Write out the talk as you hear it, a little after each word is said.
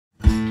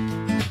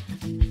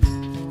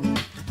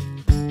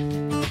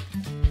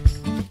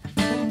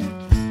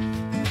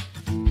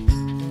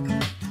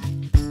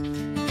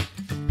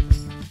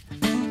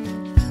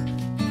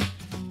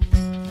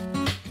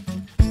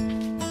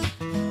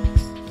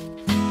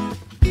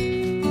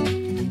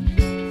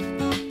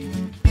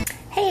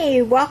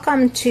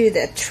welcome to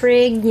the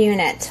trig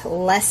unit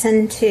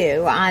lesson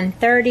 2 on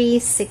 30,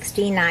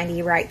 60,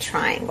 90 right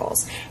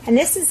triangles. And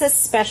this is a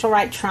special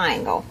right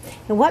triangle.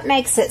 And what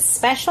makes it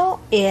special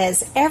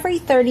is every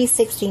 30,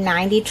 60,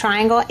 90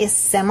 triangle is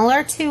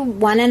similar to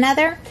one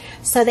another,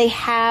 so they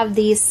have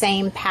these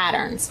same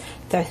patterns.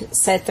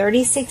 So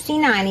 30, 60,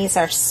 90s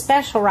are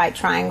special right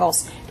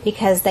triangles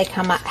because they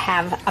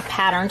have a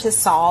pattern to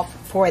solve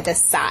for the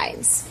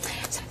sides.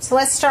 So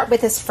let's start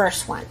with this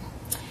first one.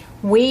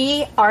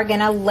 We are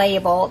going to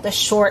label the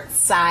short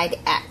side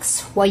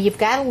X. Well, you've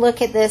got to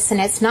look at this, and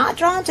it's not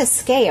drawn to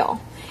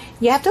scale.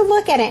 You have to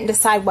look at it and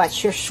decide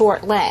what's your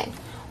short leg.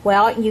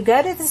 Well, you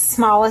go to the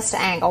smallest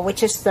angle,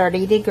 which is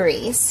 30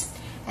 degrees,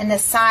 and the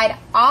side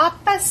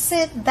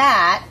opposite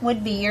that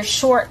would be your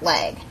short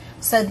leg.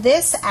 So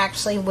this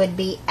actually would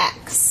be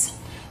X.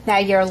 Now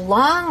your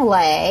long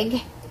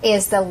leg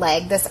is the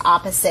leg that's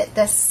opposite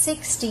the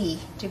 60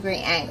 degree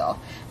angle.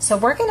 So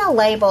we're going to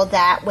label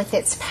that with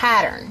its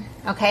pattern.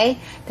 Okay,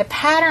 the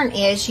pattern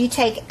is you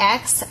take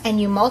X and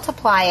you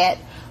multiply it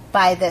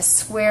by the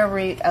square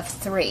root of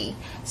 3.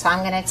 So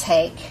I'm going to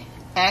take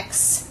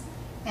X,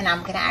 and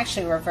I'm going to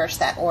actually reverse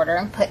that order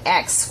and put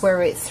X square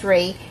root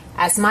 3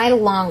 as my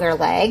longer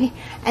leg.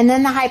 And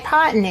then the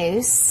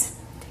hypotenuse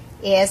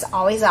is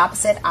always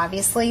opposite,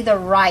 obviously, the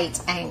right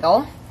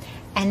angle.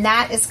 And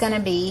that is going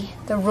to be,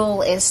 the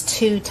rule is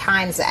 2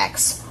 times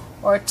X,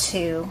 or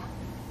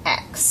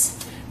 2X.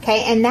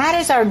 Okay, and that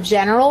is our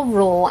general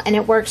rule, and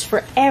it works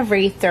for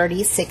every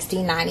 30,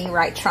 60, 90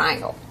 right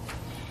triangle.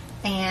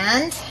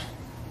 And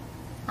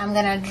I'm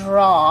going to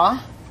draw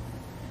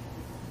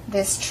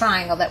this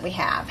triangle that we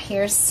have.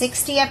 Here's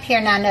 60 up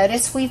here. Now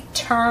notice we've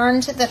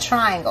turned the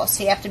triangle,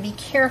 so you have to be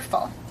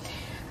careful.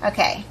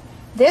 Okay,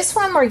 this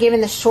one we're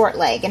given the short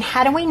leg. And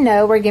how do we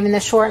know we're given the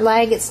short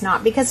leg? It's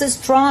not because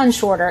it's drawn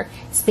shorter.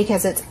 It's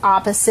because it's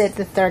opposite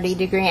the 30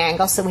 degree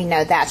angle, so we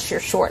know that's your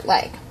short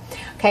leg.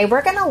 Okay,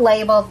 we're going to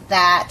label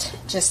that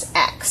just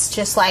X,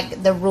 just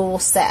like the rule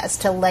says,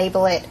 to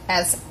label it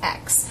as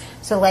X.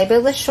 So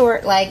label the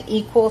short leg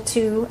equal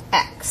to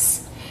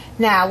X.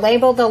 Now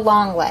label the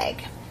long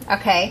leg.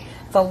 Okay,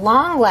 the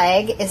long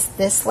leg is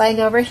this leg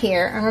over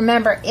here, and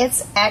remember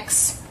it's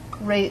X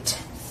root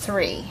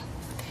 3.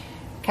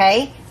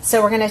 Okay,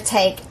 so we're going to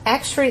take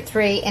X root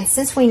 3, and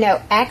since we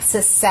know X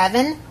is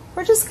 7,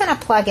 we're just going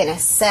to plug in a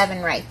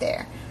 7 right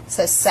there.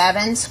 So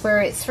 7 square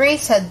root 3,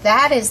 so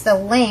that is the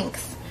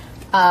length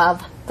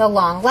of the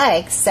long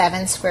leg,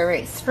 7 square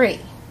root 3.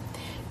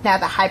 Now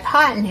the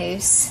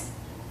hypotenuse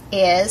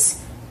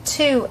is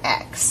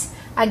 2x.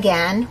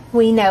 Again,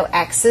 we know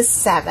x is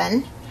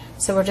 7,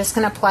 so we're just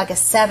going to plug a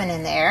 7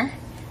 in there.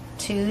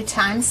 2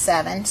 times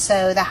 7,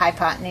 so the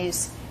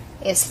hypotenuse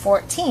is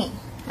 14.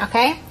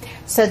 Okay,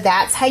 so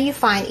that's how you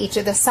find each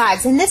of the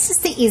sides, and this is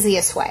the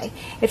easiest way.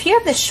 If you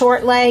have the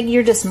short leg,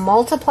 you're just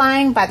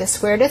multiplying by the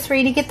square root of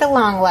 3 to get the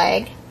long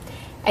leg,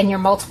 and you're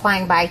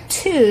multiplying by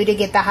 2 to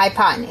get the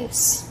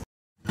hypotenuse.